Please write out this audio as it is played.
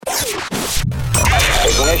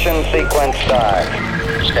Ignition sequence start.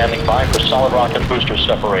 Standing by for solid rocket booster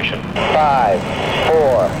separation. 5,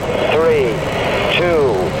 4, 3, 2,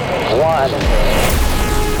 1.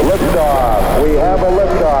 Liftoff. We have a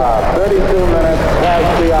liftoff. 32 minutes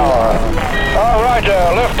past the hour. All right,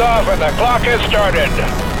 liftoff and the clock has started.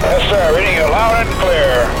 Yes, sir. Reading you loud and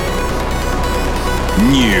clear.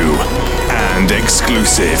 New and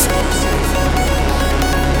exclusive.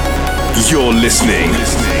 You're listening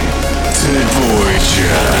to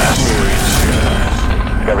Voyager.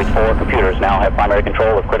 Discovery's 4 computers now have primary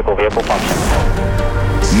control of critical vehicle functions.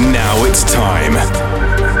 Now it's time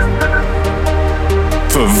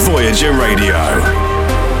for Voyager Radio.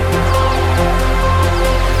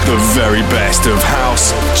 The very best of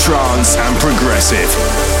house, trance and progressive.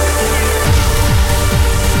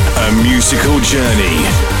 A musical journey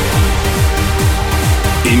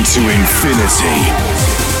into infinity.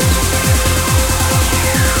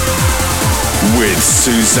 With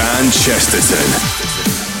Suzanne Chesterton.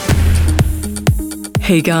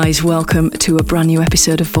 Hey guys, welcome to a brand new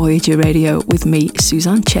episode of Voyager Radio with me,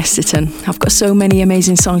 Suzanne Chesterton. I've got so many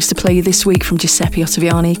amazing songs to play you this week from Giuseppe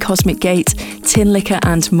Ottaviani, Cosmic Gate, Tin Liquor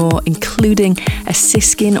and more, including a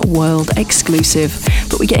Siskin World exclusive.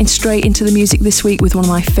 But we're getting straight into the music this week with one of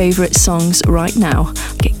my favourite songs right now.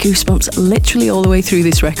 I get goosebumps literally all the way through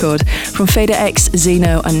this record. From Fader X,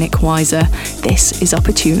 Zeno and Nick Weiser, this is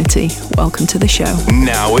Opportunity. Welcome to the show.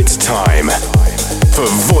 Now it's time for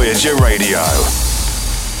Voyager Radio.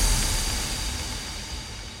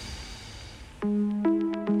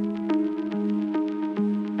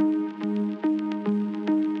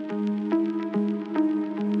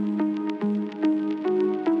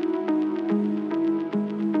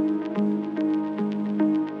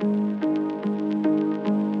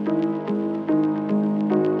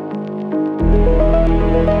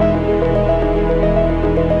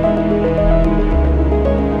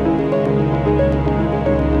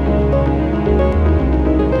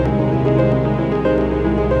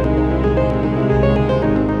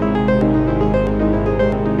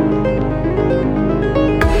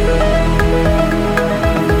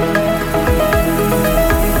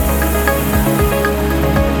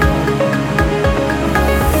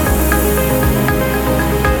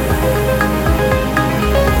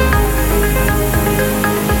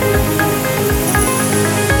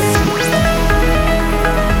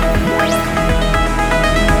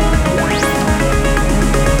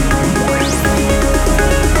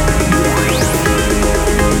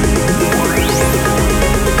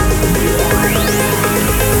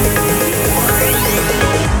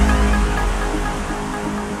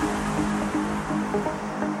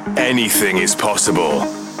 Anything is possible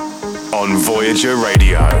on Voyager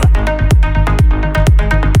Radio.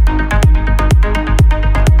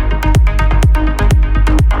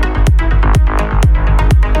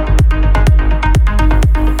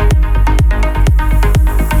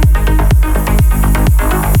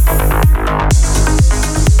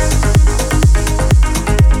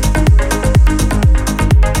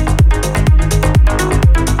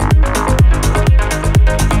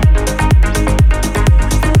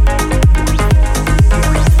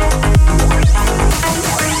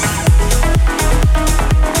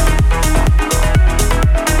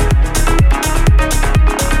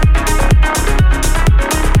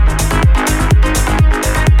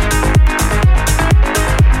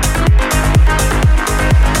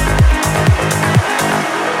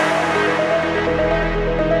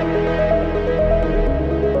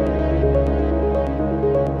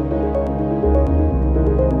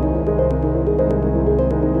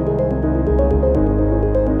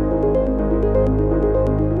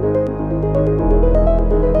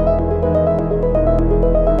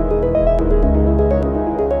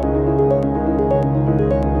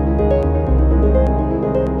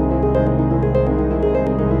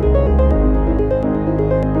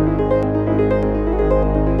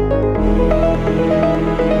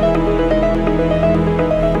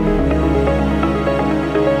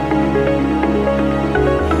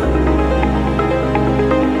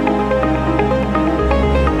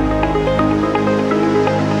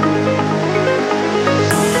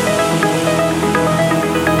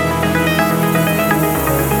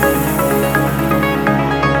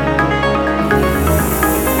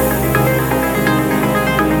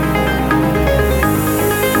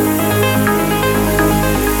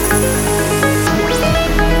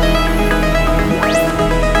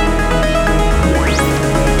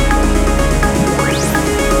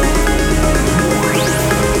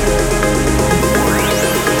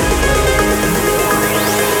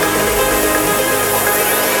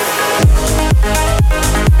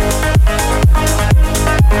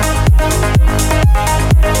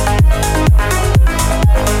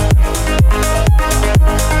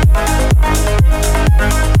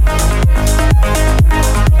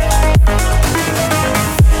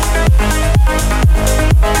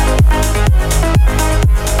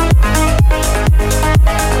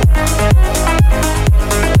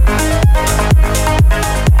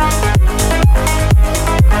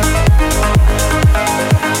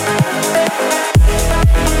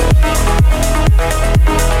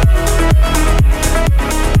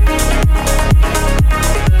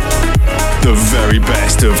 the very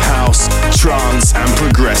best of house, trance and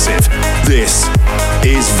progressive. This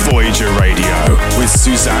is Voyager Radio with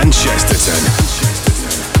Suzanne Chesterton.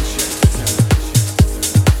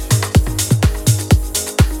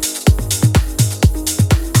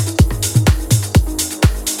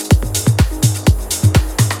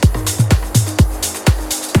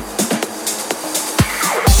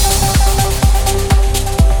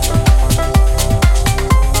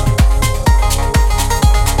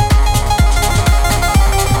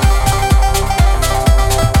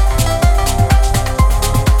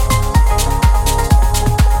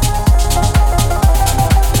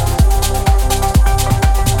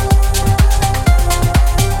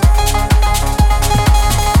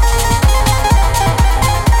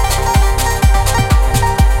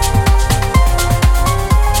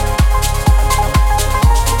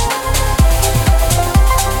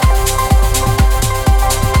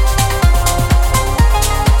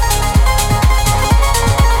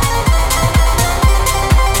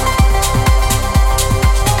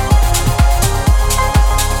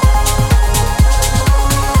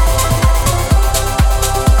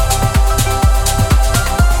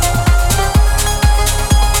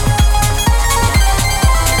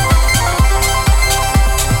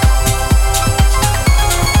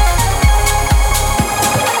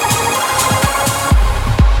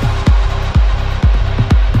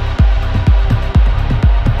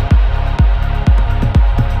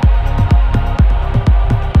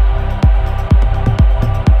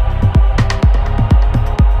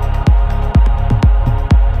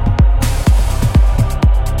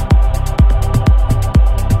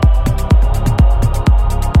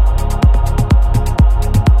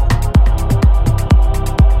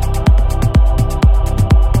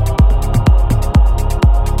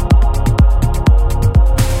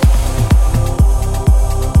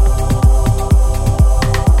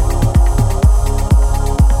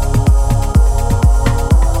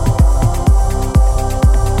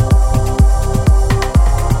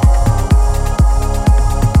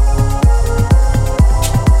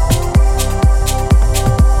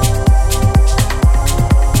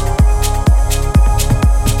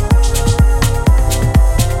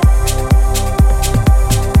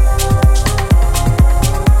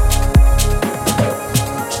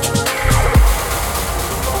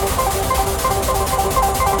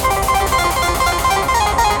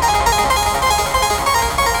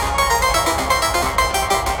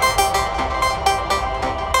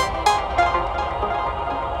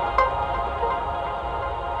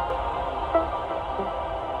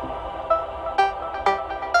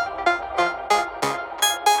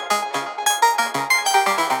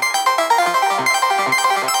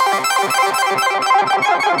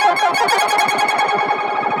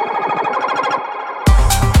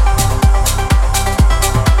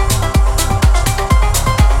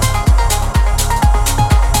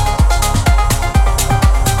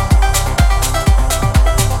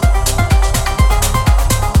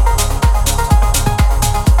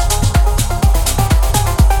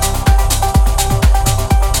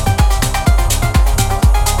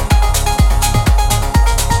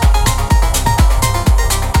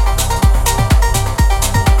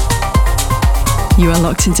 You are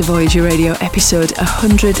locked into Voyager Radio, episode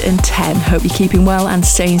 110. Hope you're keeping well and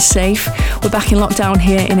staying safe. We're back in lockdown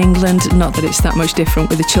here in England. Not that it's that much different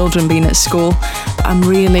with the children being at school. But I'm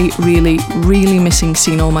really missing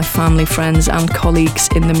seeing all my family, friends and colleagues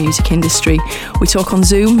in the music industry. We talk on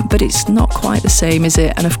Zoom, but it's not quite the same, is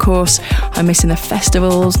it? And of course, I'm missing the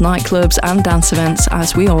festivals, nightclubs and dance events,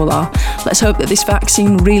 as we all are. Let's hope that this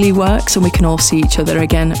vaccine really works and we can all see each other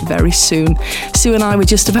again very soon. Sue and I were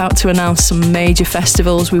just about to announce some major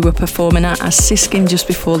festivals we were performing at as Siskin just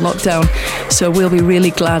before lockdown, so we'll be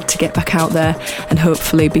really glad to get back out there and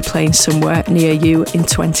hopefully be playing somewhere near you in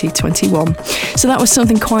 2021. So that was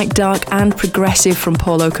something quite dark and progressive from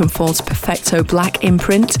Paul Oakenfold's Perfecto Black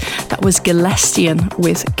imprint. That was Gelestian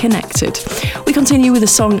with Connected. We continue with a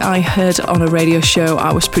song I heard on a radio show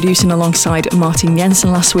I was producing alongside Martin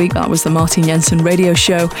Jensen last week. That was the Martin Jensen radio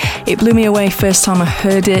show. It blew me away first time I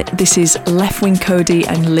heard it. This is Left Wing Cody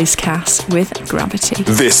and Liz Cass with Gravity.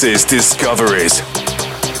 This is Discoveries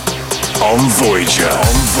on Voyager.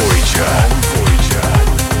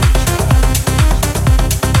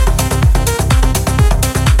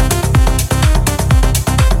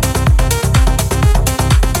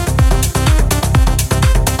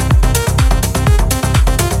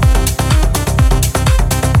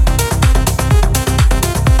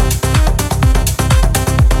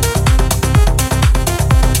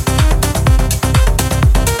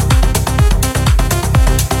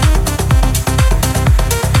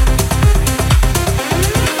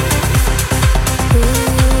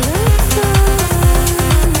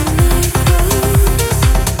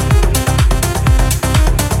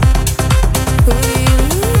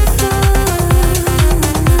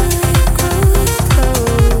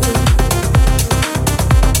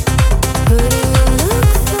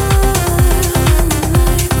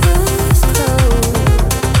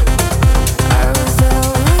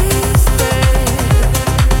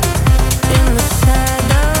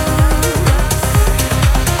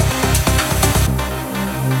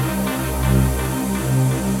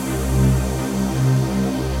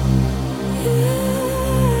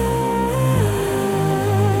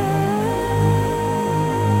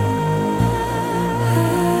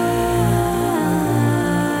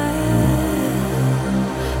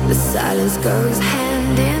 goes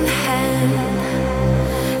hand in hand,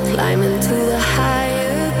 climbing to the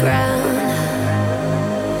higher ground.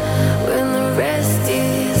 When the rest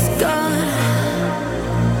is gone,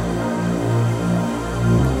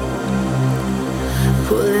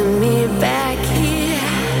 pulling me back here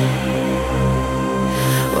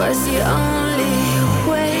was the only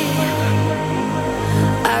way.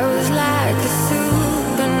 I was like a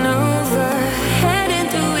supernova heading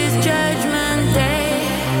to his judgment day.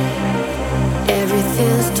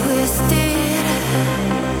 Everything's twisted,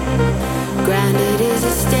 grounded is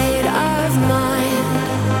a state of mind.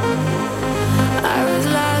 I was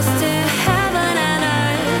lost in heaven and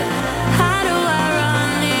earth. How do I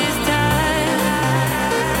run these times?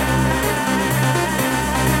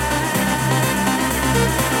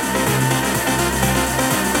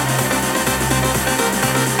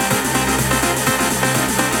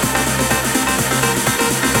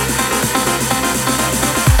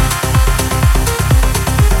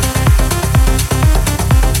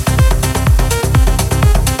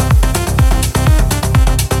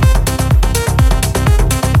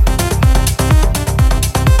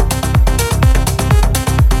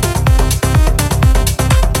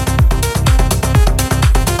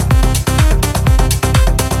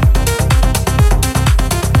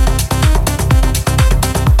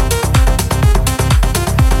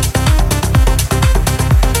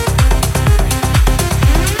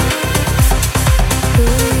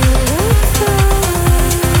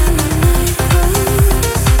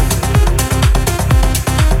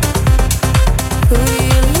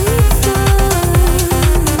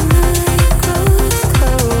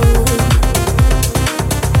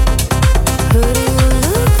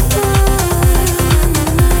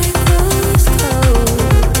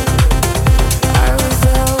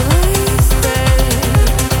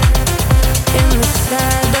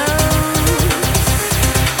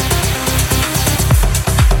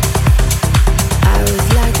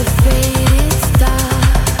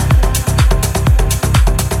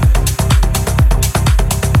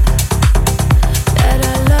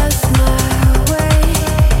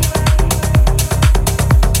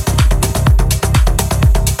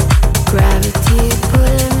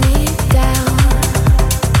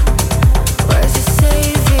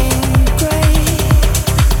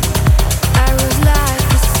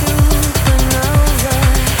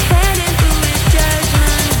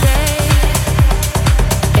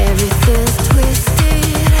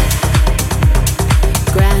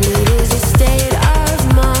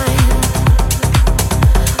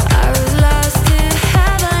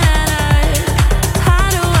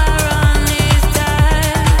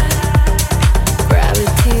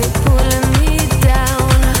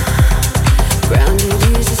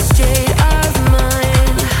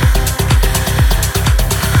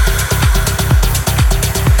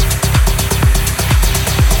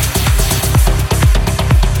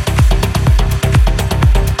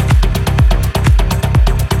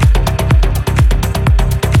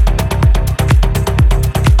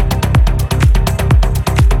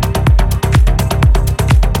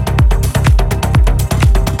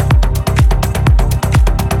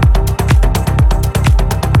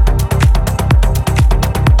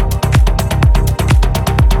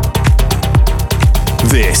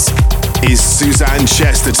 Suzanne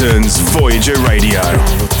Chesterton's Voyager Radio.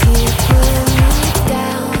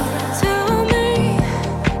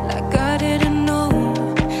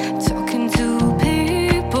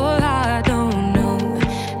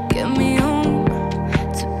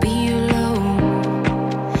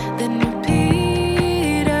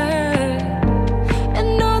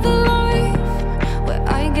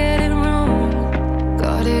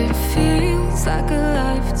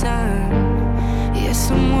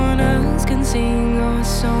 Sing our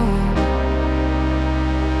song.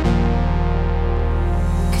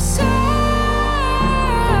 This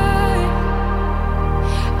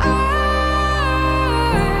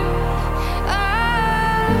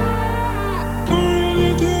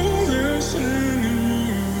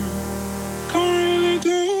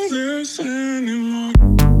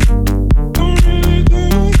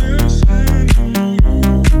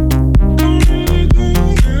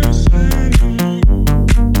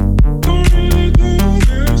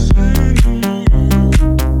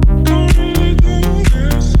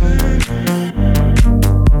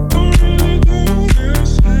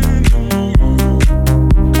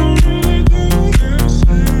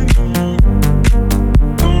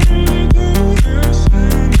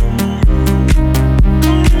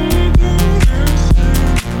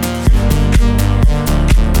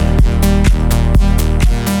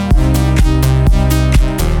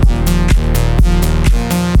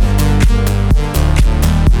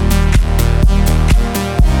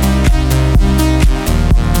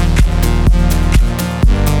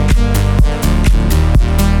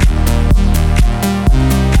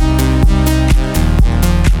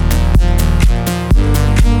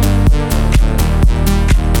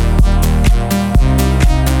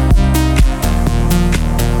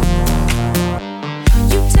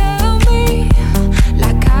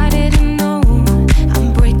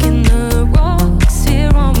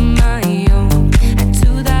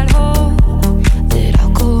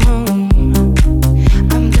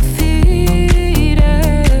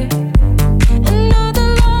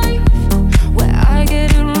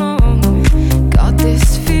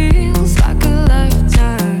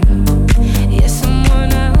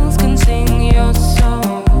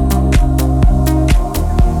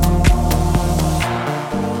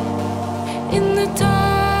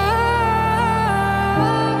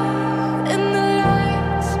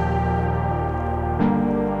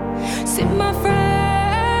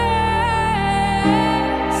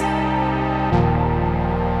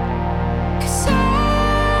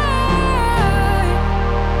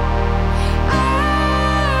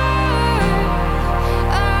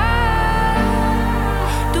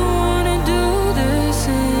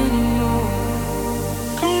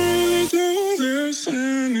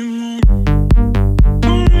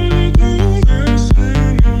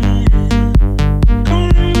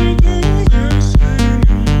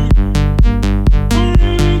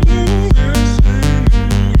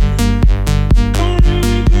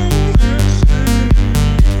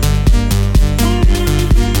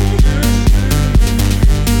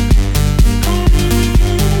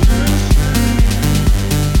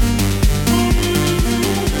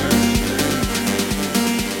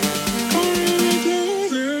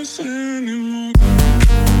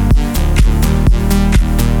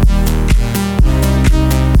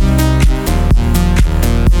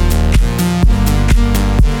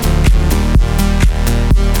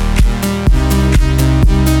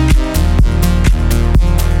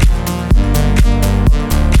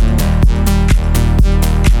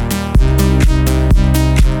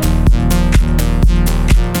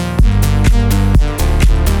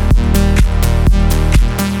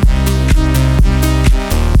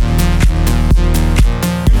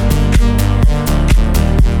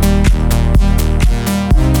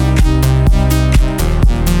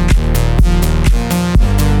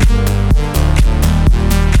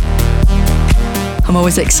I'm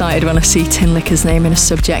always excited when I see Tinliker's name in a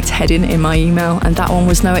subject heading in my email, and that one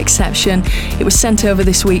was no exception. It was sent over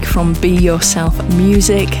this week from Be Yourself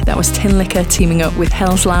Music. That was Tinliker teaming up with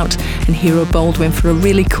Hellslout and Hero Baldwin for a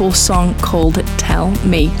really cool song called Tell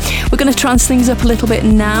Me. We're going to trance things up a little bit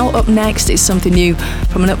now. Up next is something new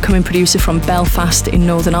from an upcoming producer from Belfast in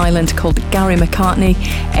Northern Ireland called Gary McCartney,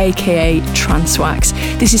 aka Transwax.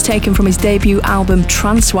 This is taken from his debut album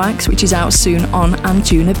Transwax, which is out soon on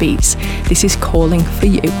Anjunabeats. This is Calling for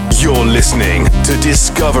You. You're listening to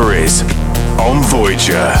Discoveries on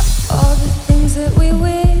Voyager. All the things that we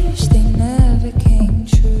wish they never came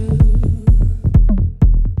true.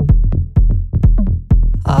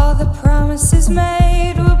 All the promises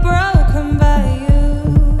made were broken by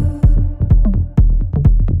you.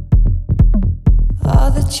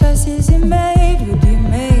 All the choices you made, would you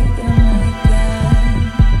make them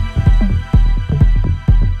again?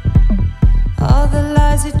 All the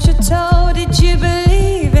lies that you told, did you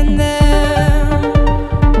believe in them?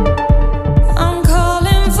 I'm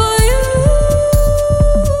calling for you.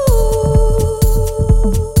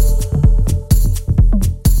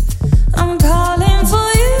 I'm calling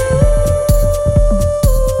for you.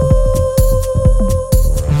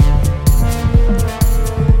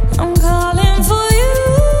 I'm calling for you.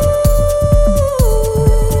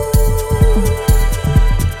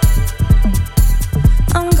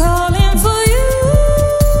 I'm calling for you.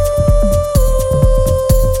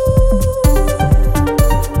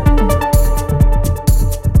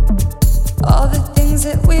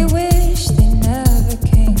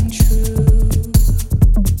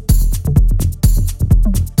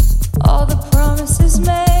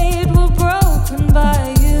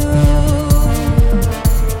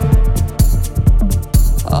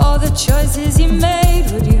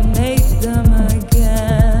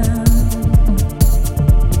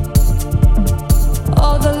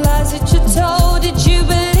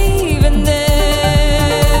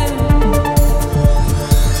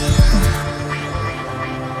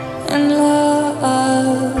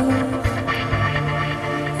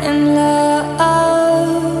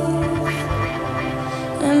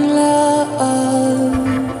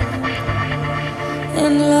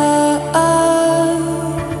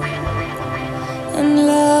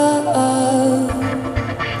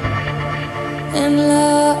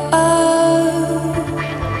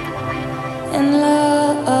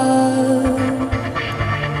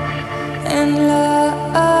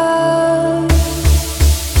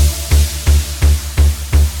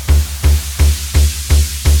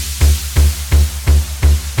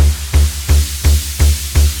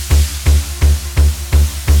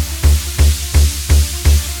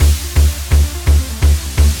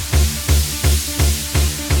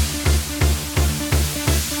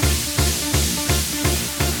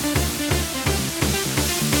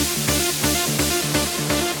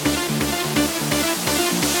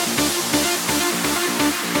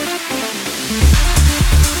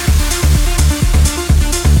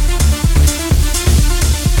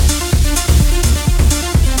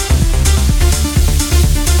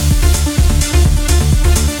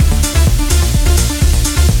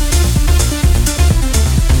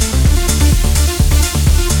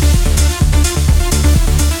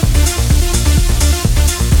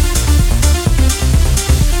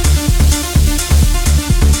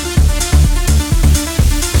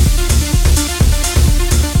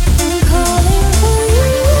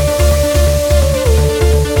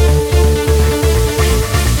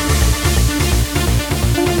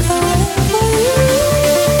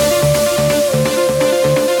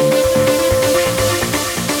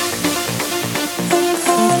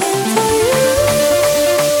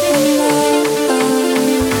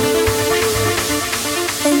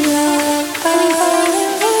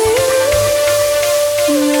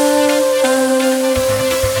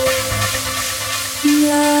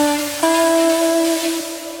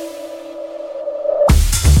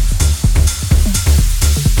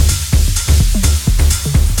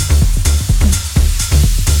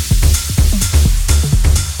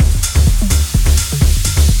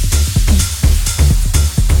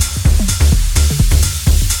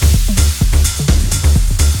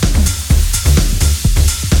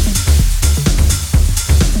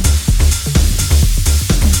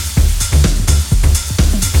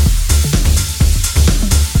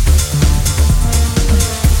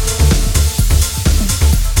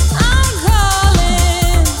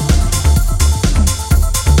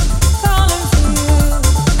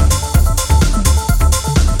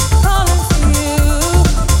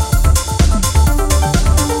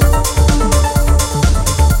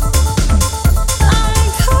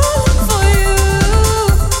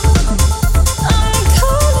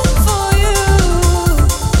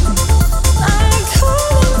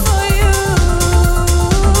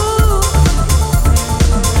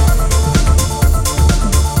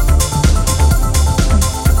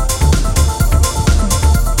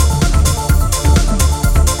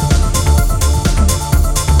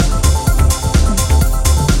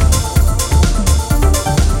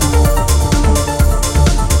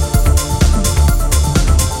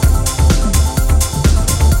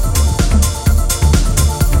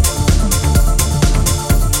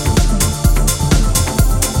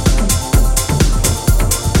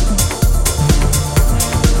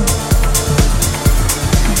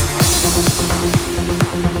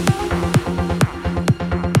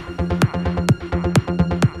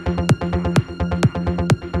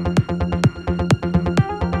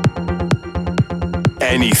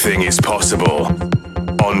 anything is possible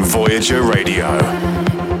on Voyager Radio.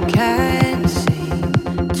 Can't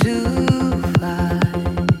seem to find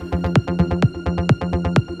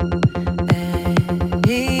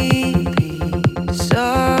any peace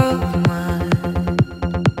of mind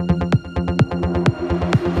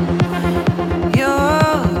when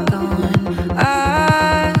you're gone.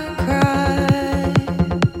 I cry.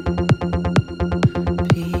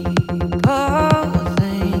 People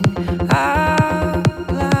think I'm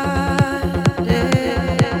blinded.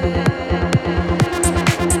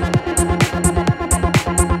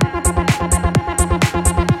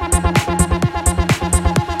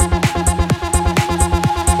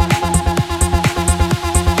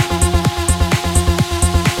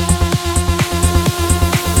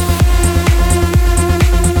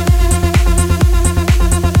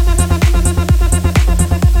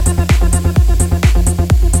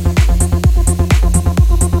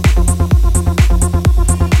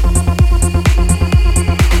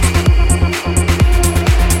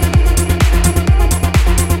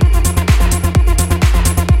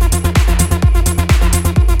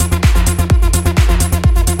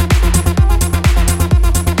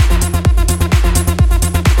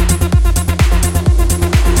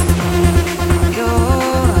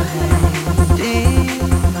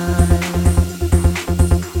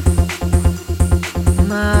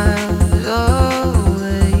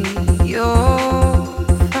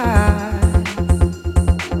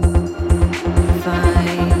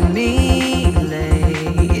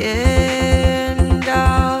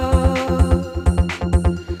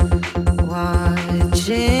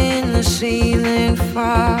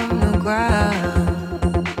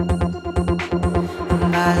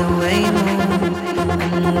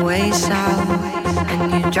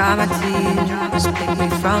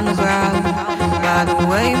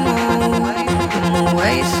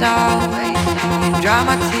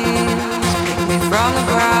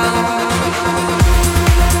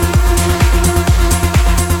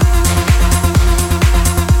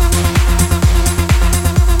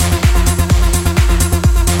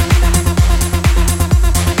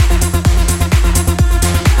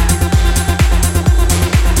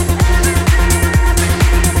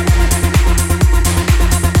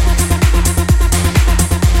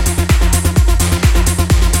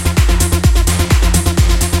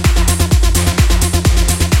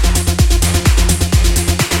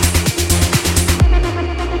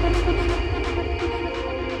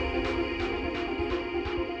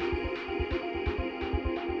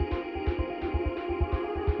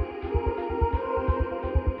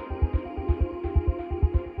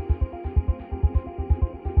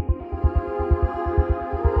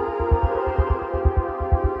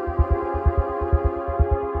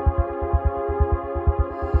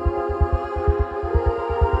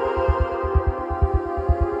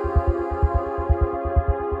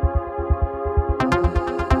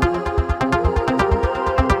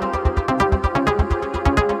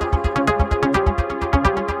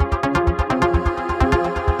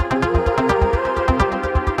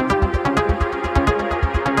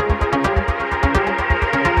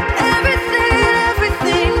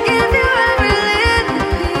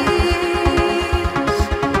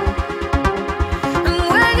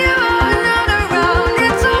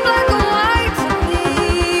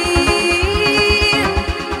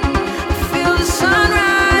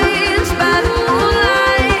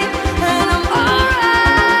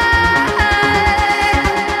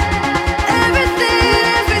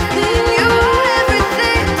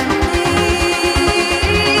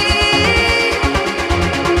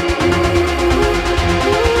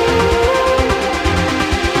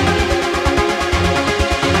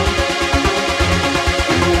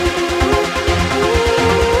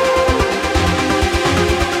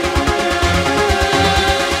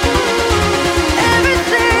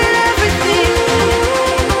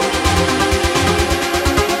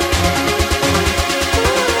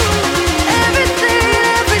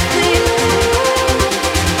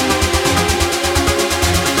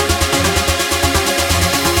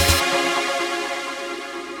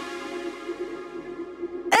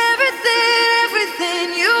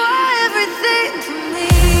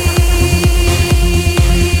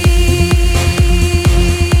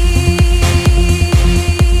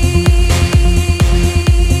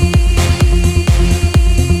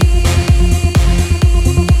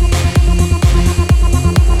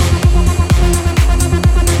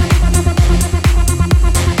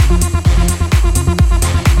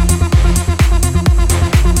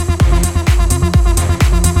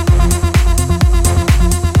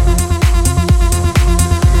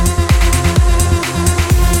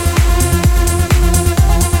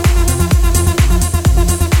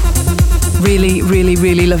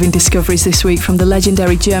 Really loving discoveries this week from the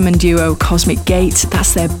legendary German duo Cosmic Gate.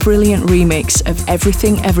 That's their brilliant remix of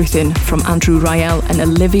Everything from Andrew Rayel and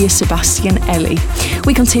Olivia Sebastianelli.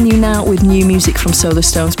 We continue now with new music from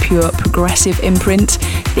Solarstone's pure progressive imprint.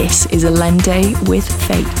 This is Allende with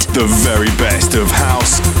Fate. The very best of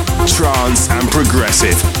house, trance and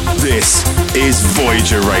progressive. This is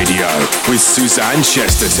Voyager Radio with Suzanne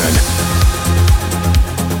Chesterton.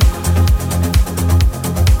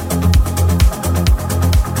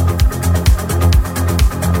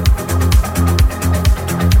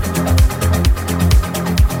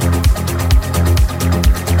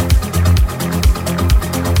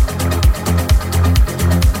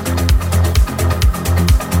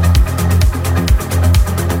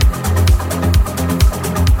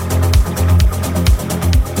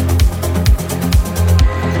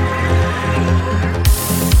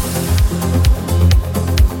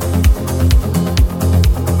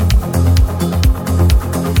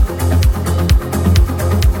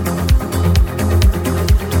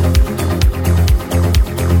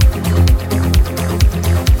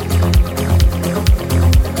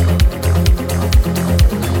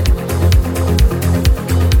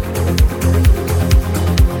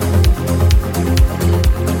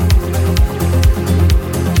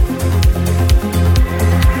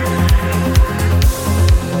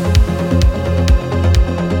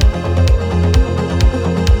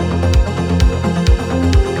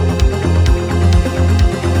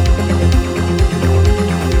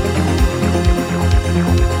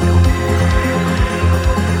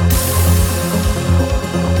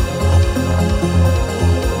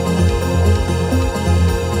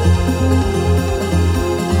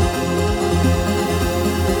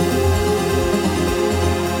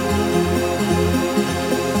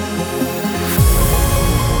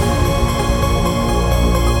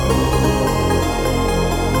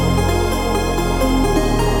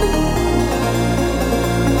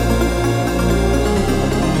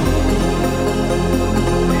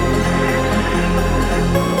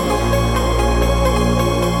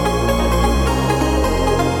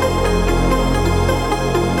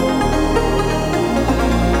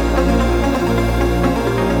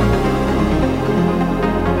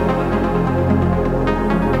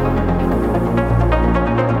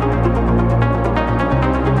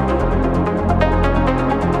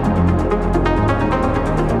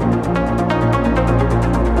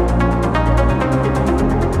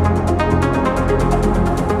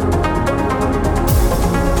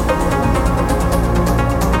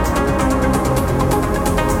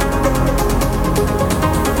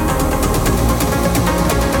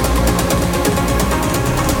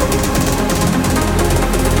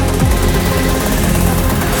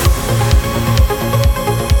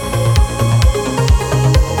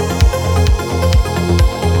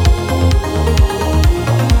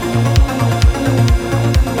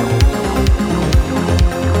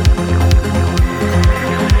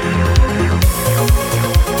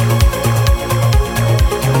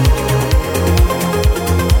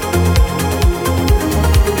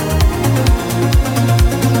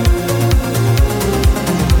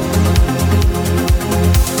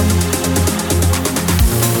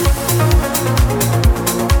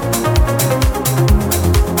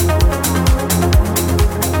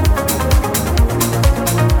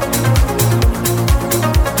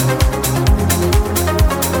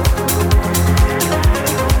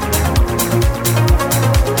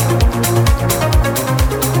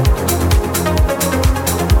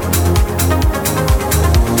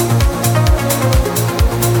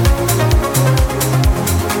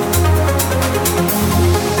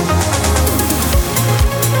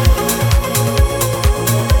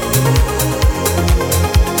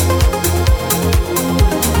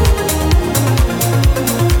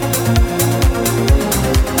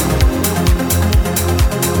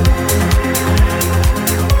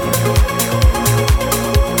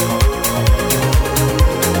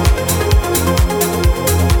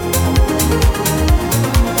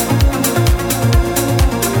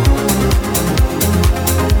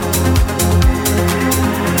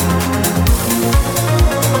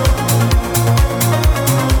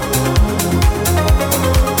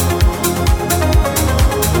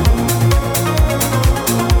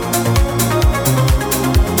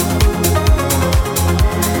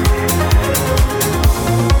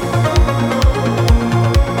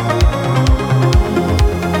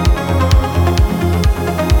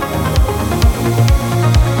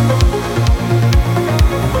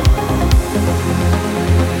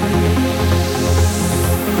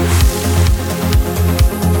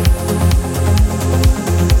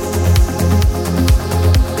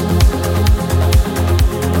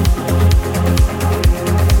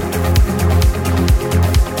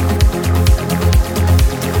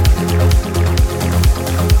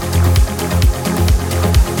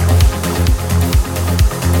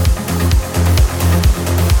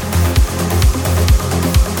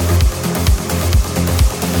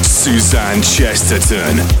 Suzanne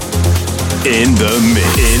Chesterton. In the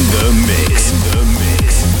mix. In the mix. In the mix.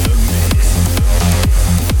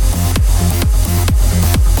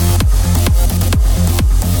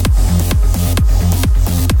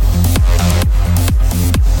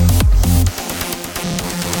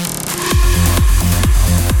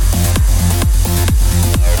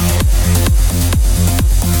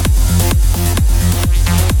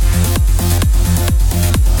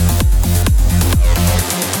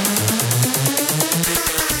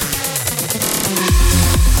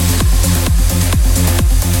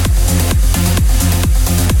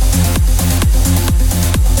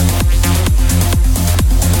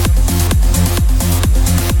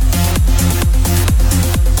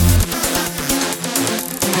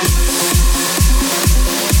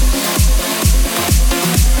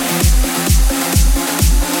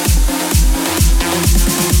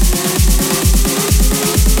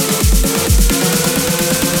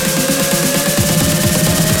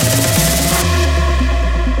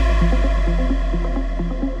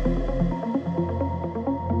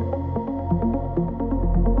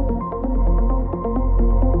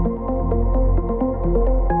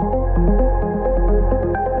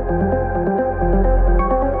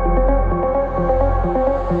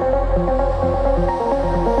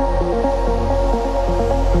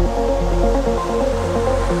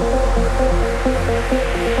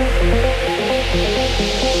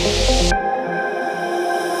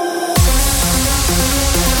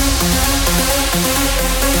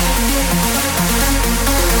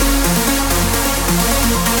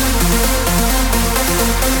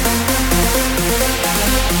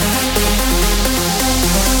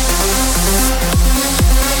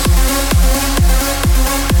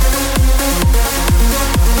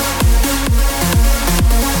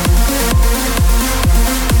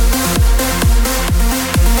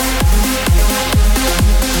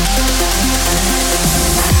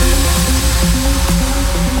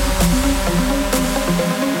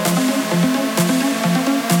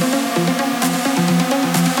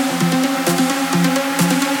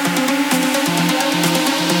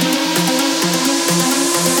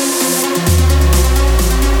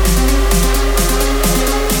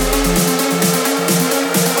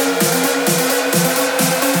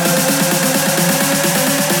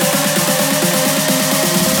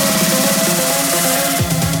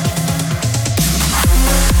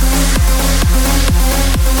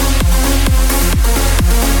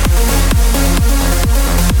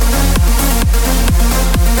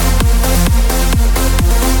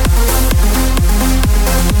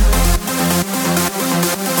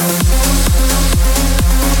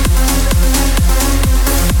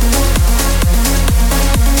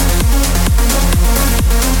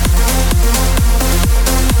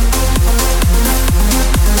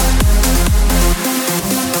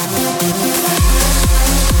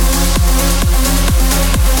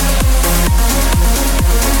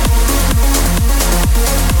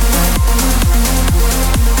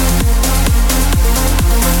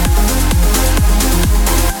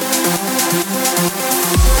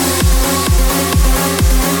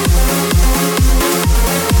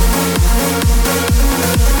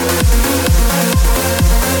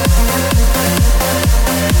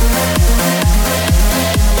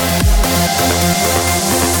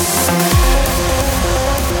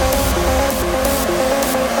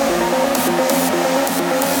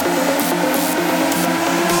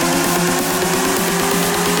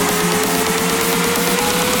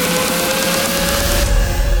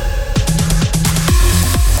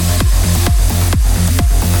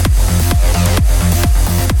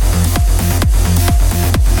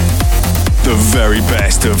 very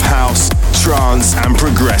best of house, trance and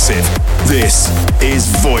progressive. This is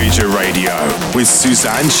Voyager Radio with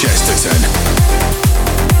Suzanne Chesterton.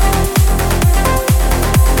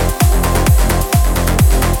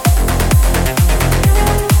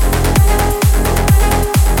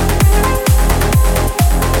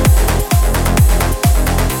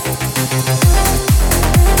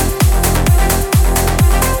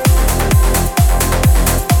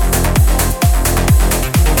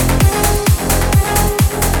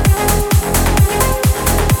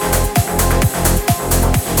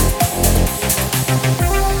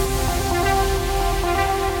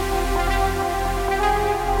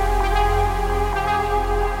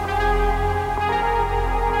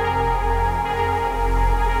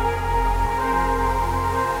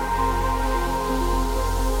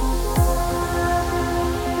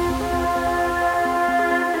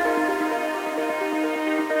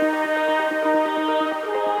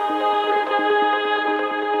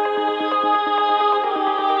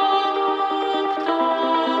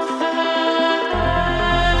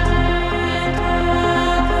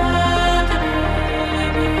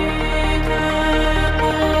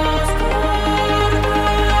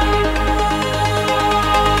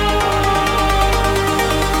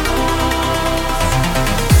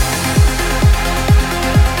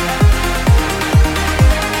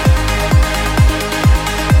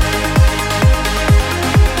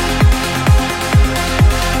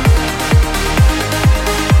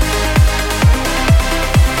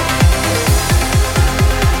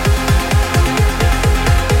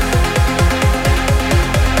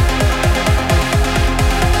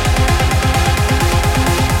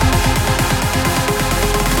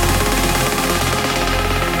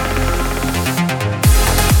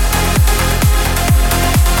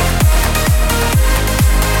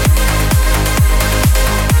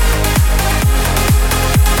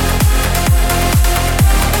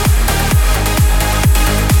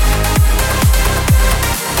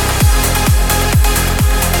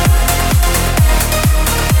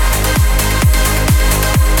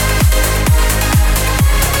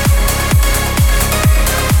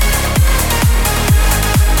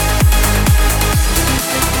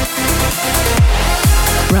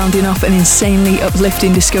 rounding off an insanely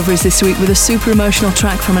uplifting discoveries this week with a super emotional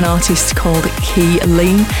track from an artist called Key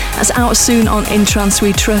Lean. That's out soon on In Trance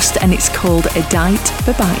We Trust, and it's called A Dite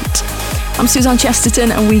for Bite. I'm Suzanne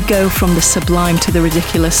Chesterton, and we go from the sublime to the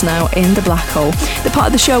ridiculous now in The Black Hole, the part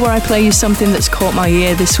of the show where I play you something that's caught my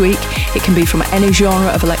ear this week. It can be from any genre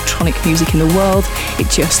of electronic music in the world, it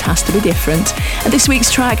just has to be different. And this week's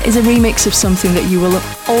track is a remix of something that you will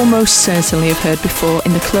almost certainly have heard before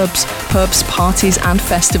in the clubs, pubs, parties and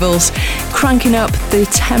festivals. Cranking up the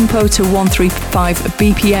tempo to 135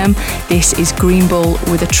 BPM, this is Greenbull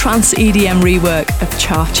with a trance EDM rework of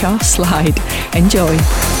Cha Cha Slide. Enjoy.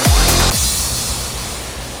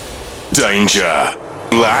 Danger.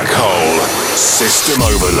 Black hole. System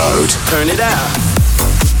overload. Turn it out.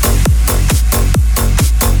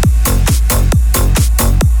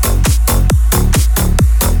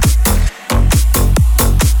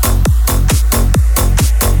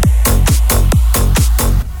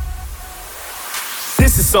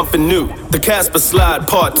 This is something new. The Casper Slide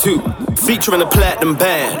Part 2. Featuring a platinum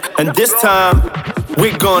band. And this time,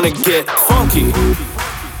 we're gonna get funky.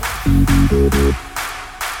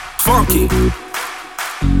 Funky.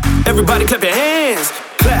 Everybody clap your hands.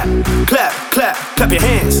 Clap, clap, clap, clap your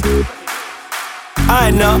hands.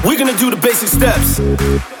 Alright now, we're gonna do the basic steps.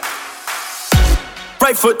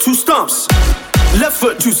 Right foot, 2 stumps. Left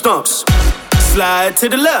foot, 2 stumps. Slide to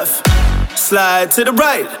the left. Slide to the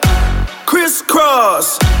right.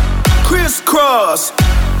 Crisscross. Crisscross.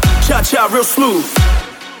 Cha-cha real smooth.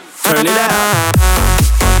 Turn it out.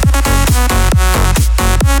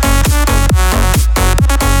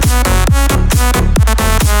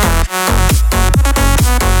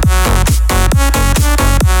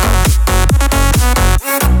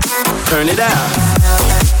 Turn it out.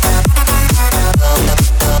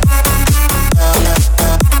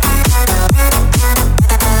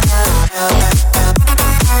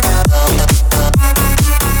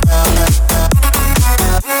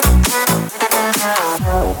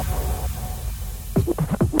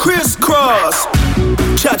 Crisscross.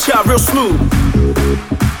 Cha-cha real smooth.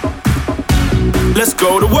 Let's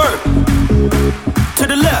go to work. To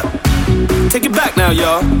the left. Take it back now,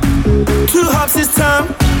 y'all. 2 hops this time.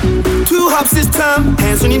 2 hops this time.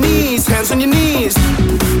 Hands on your knees, hands on your knees.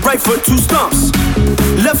 Right foot, 2 stumps.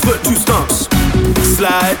 Left foot, 2 stumps.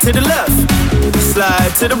 Slide to the left.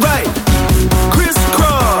 Slide to the right.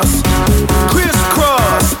 Crisscross.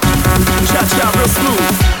 Crisscross. Cha-cha real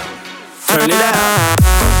smooth. Turn it out.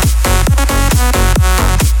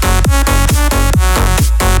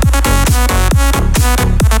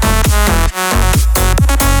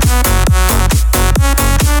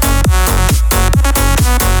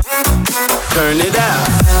 Turn it out.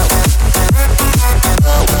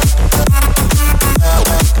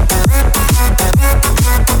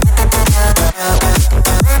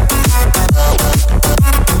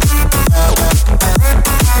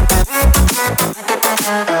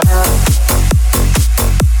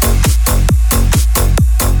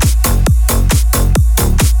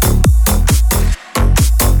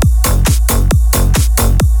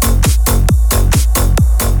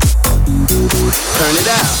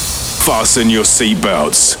 Fasten your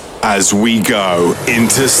seatbelts as we go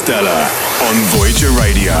interstellar on Voyager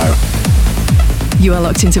Radio. You are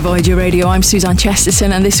locked into Voyager Radio. I'm Suzanne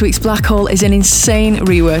Chesterton, and this week's Black Hole is an insane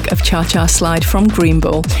rework of Cha Cha Slide from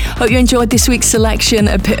Greenbull. Hope you enjoyed this week's selection.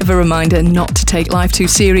 A bit of a reminder not to take life too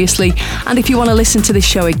seriously. And if you want to listen to this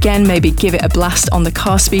show again, maybe give it a blast on the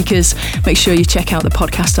car speakers. Make sure you check out the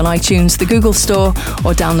podcast on iTunes, the Google Store,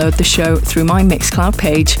 or download the show through my Mixcloud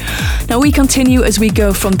page. Now we continue as we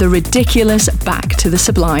go from the ridiculous back to the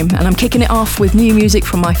sublime. And I'm kicking it off with new music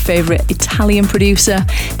from my favourite Italian producer.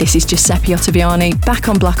 This is Giuseppe Ottaviani, back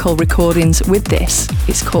on Black Hole Recordings with this.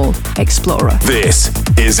 It's called Explorer. This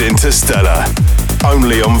is Interstellar,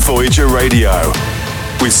 only on Voyager Radio,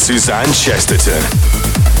 with Suzanne Chesterton.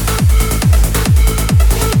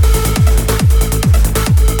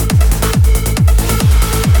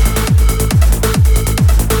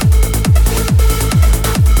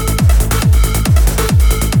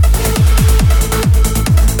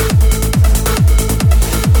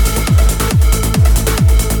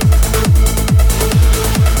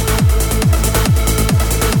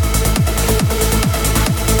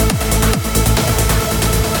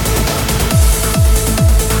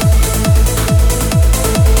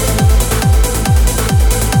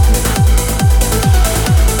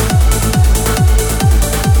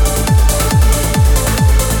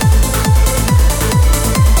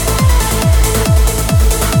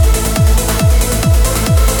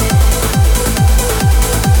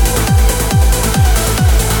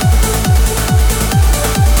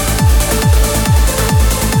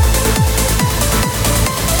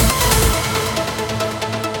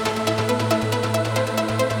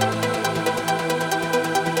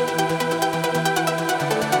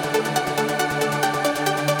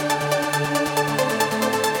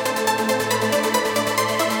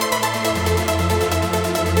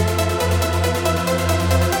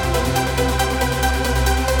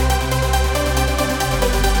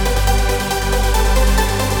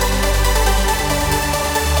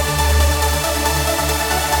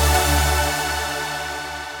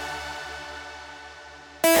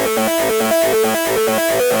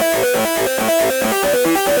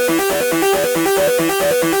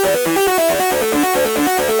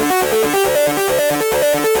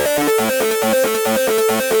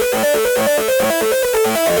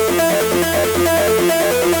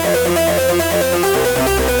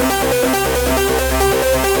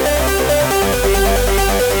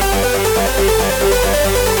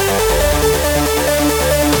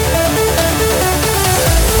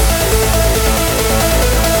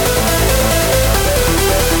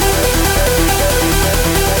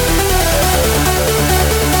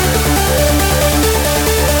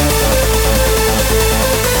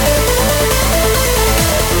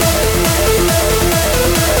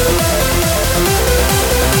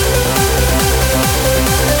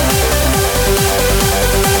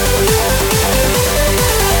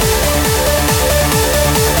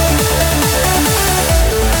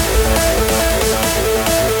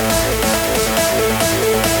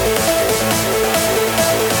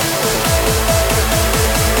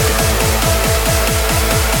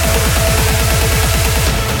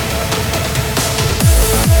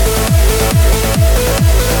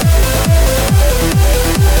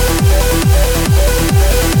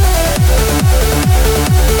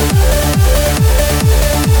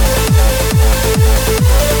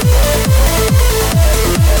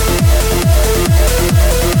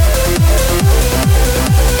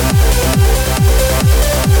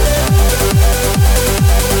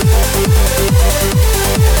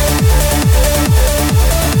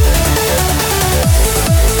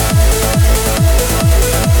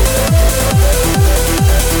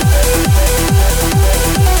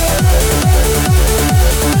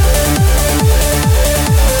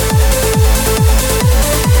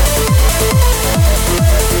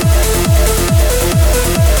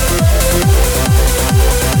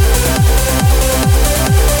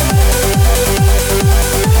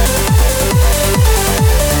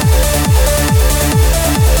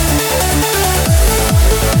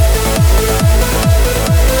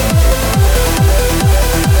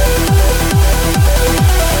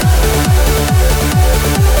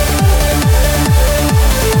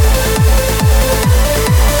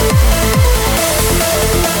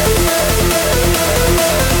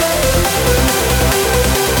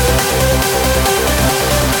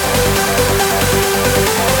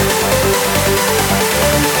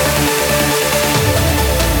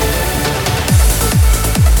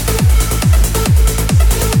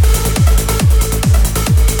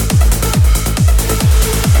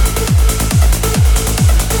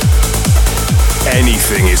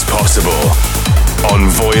 Anything is possible on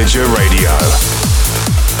Voyager Radio.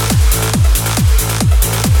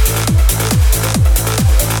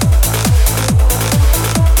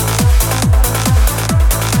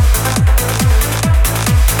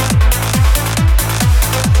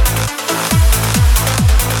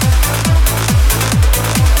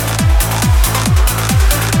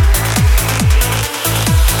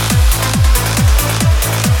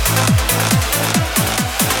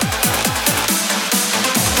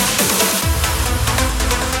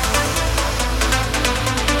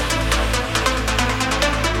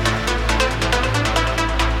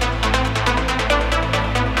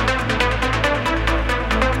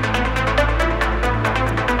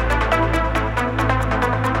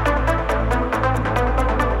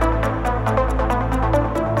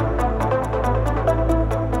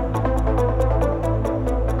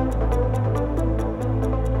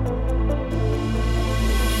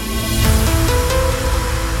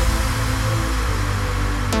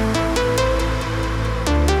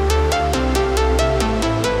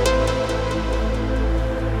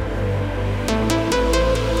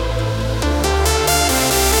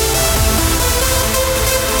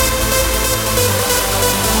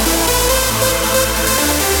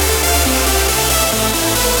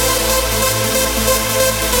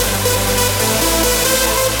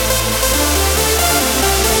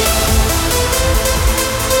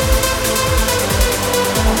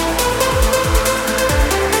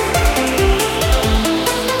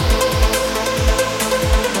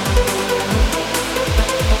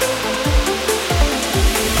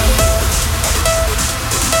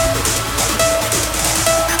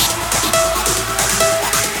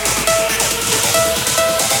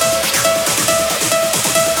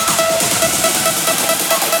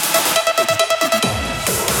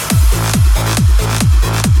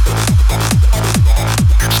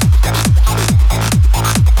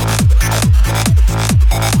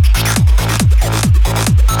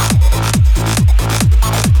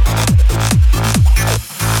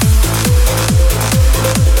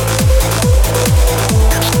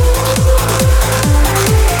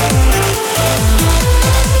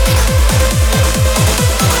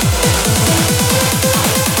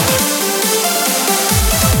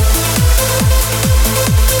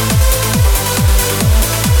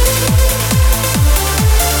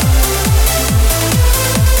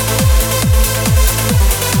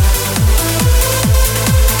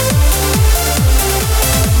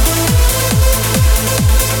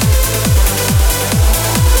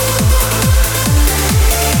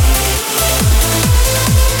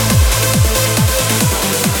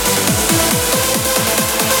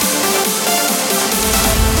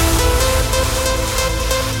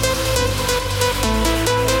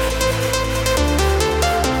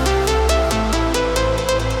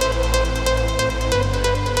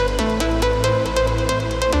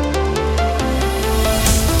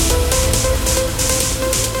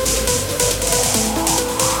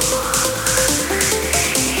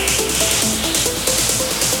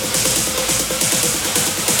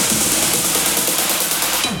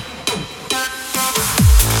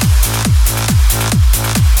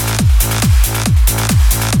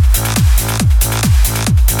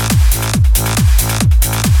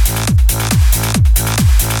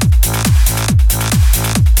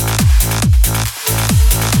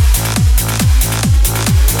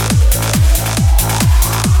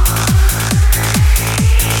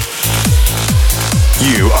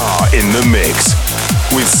 are in the mix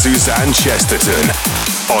with Suzanne Chesterton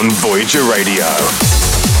on Voyager Radio.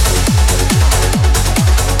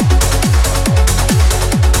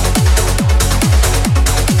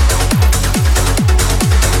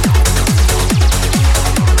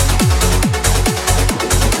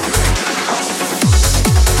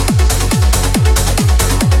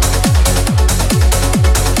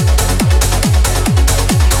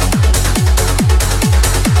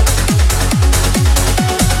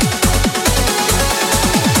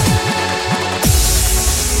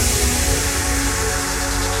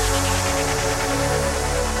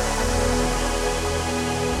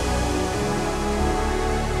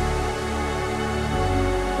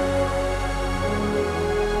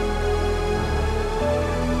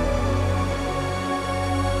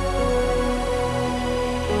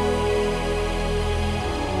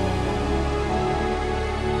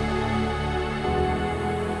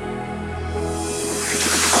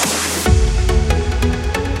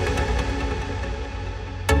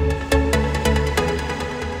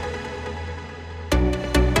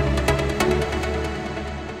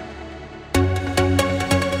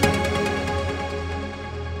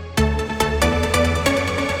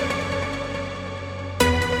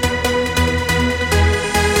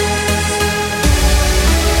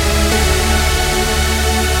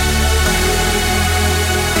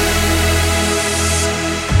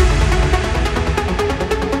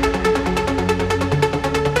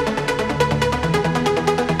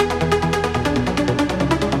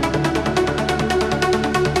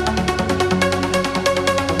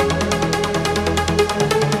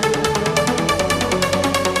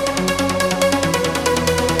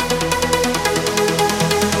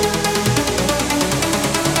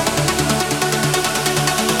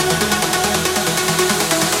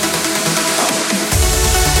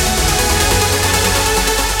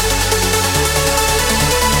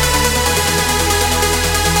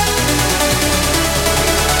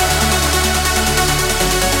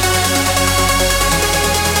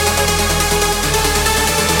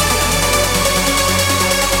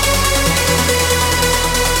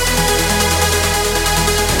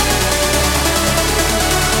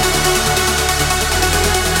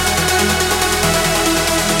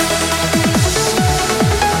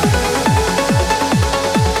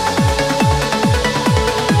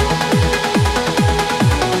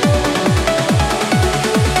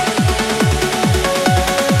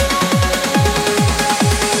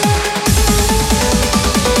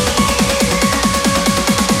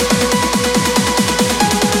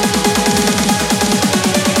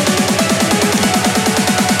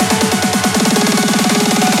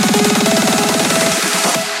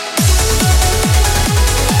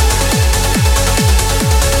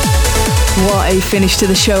 What a finish to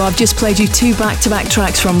the show. I've just played you two back-to-back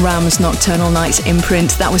tracks from Ram's Nocturnal Nights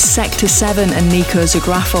imprint. That was Sector 7 and Nico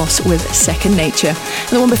Zagrafos with Second Nature. And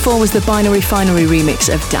the one before was the Binary Finery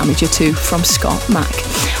remix of Damager 2 from Scott Mack.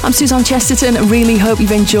 I'm Suzanne Chesterton. I really hope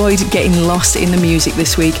you've enjoyed getting lost in the music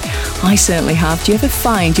this week. I certainly have. Do you ever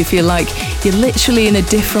find you feel like you're literally in a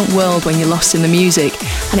different world when you're lost in the music?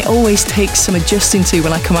 And it always takes some adjusting to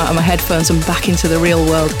when I come out of my headphones and back into the real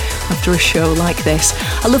world after a show like this.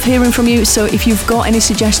 I love hearing from you, so if you've got any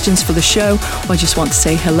suggestions for the show or just want to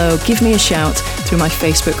say hello, give me a shout through my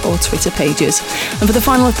Facebook or Twitter pages. And for the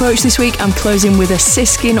final approach this week, I'm closing with a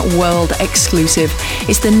Siskin World exclusive.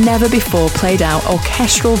 It's the never before played out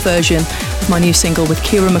orchestral version of my new single with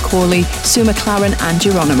Kira McCauley, Sue McLaren and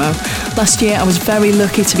Geronimo. Last year I was very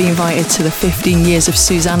lucky to be invited to the 15 Years of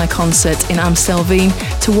Susanna concert in Amstelveen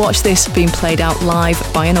to watch this being played out live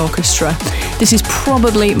by an orchestra. This is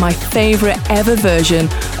probably my favourite ever version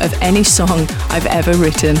of any song I've ever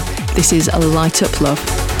written. This is A Light Up Love.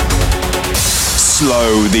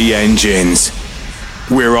 Slow the engines.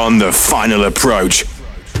 We're on the final approach.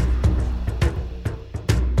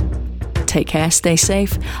 Take care, stay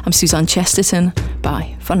safe. I'm Suzanne Chesterton.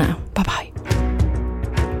 Bye for now. Bye-bye.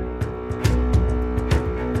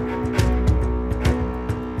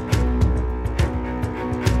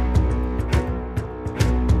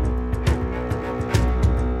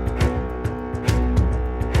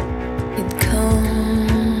 It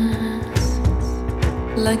comes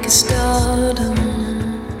like a stardom,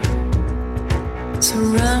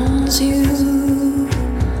 surrounds you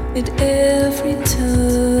at every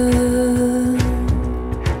turn,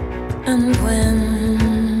 and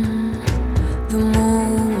when the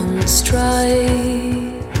moment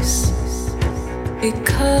strikes, it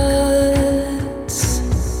cuts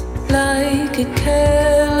like a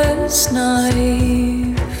careless knife.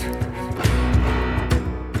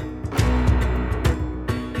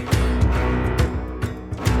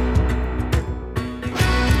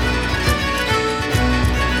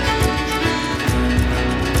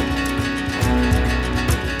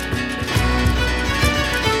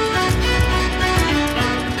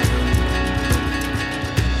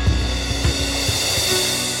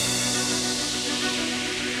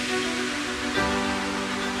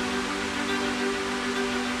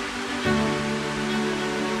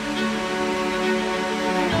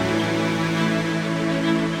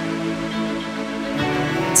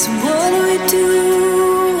 what we do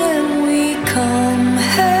when we come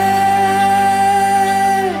here,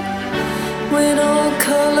 when all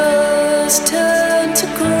colors turn to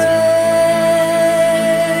gray,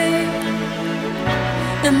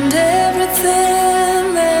 and everything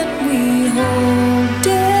that we hold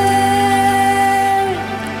dear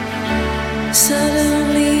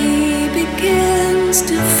suddenly begins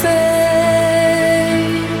to fade.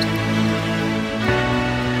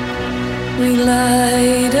 We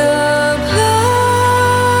light up love,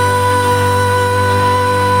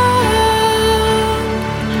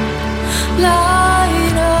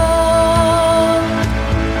 light up.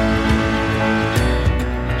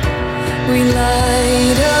 We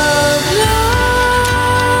light up love,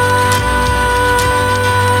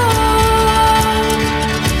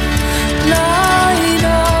 light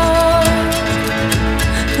up,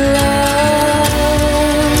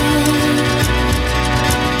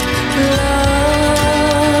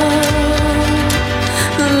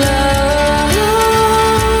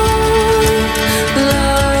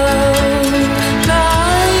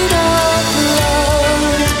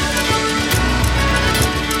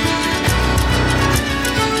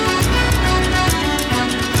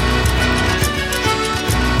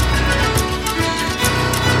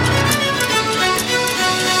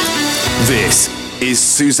 This is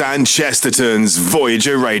Suzanne Chesterton's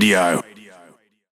Voyager Radio.